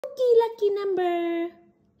Cookie lucky number.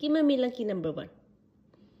 Give me lucky number one.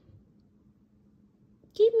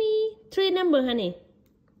 Give me 3 number, honey.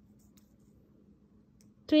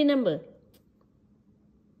 3 number.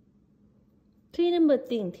 3 number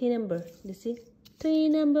thing. 3 number. You see? 3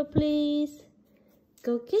 number, please.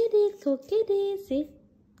 Go get it. Go get it. See?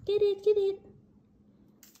 Get it. Get it.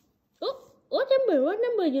 Oh, what number? What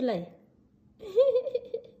number you like?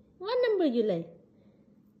 What number you like?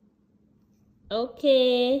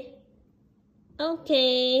 Okay.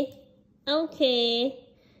 Okay. Okay.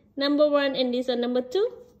 Number 1 and this one number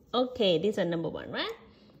 2. Okay, this one number 1, right?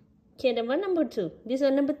 Okay, then what number 2? This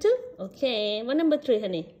one number 2. Okay, what number 3,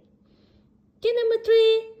 honey? Okay, number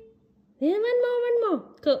 3. Yeah, one more.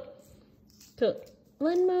 Cool.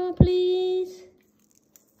 One more, please.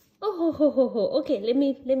 Oh. Okay, let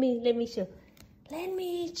me show. Let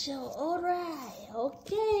me show. All right.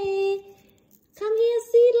 Okay. Come here,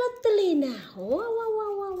 see lottery now.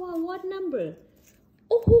 Wow. What number?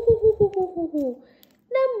 Oh.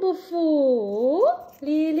 Number 4.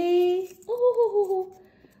 Really? Oh.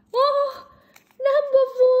 Number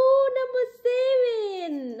 4. Number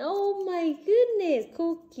 7. Oh my goodness,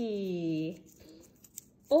 Cookie.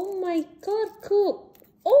 Oh my God, Cook.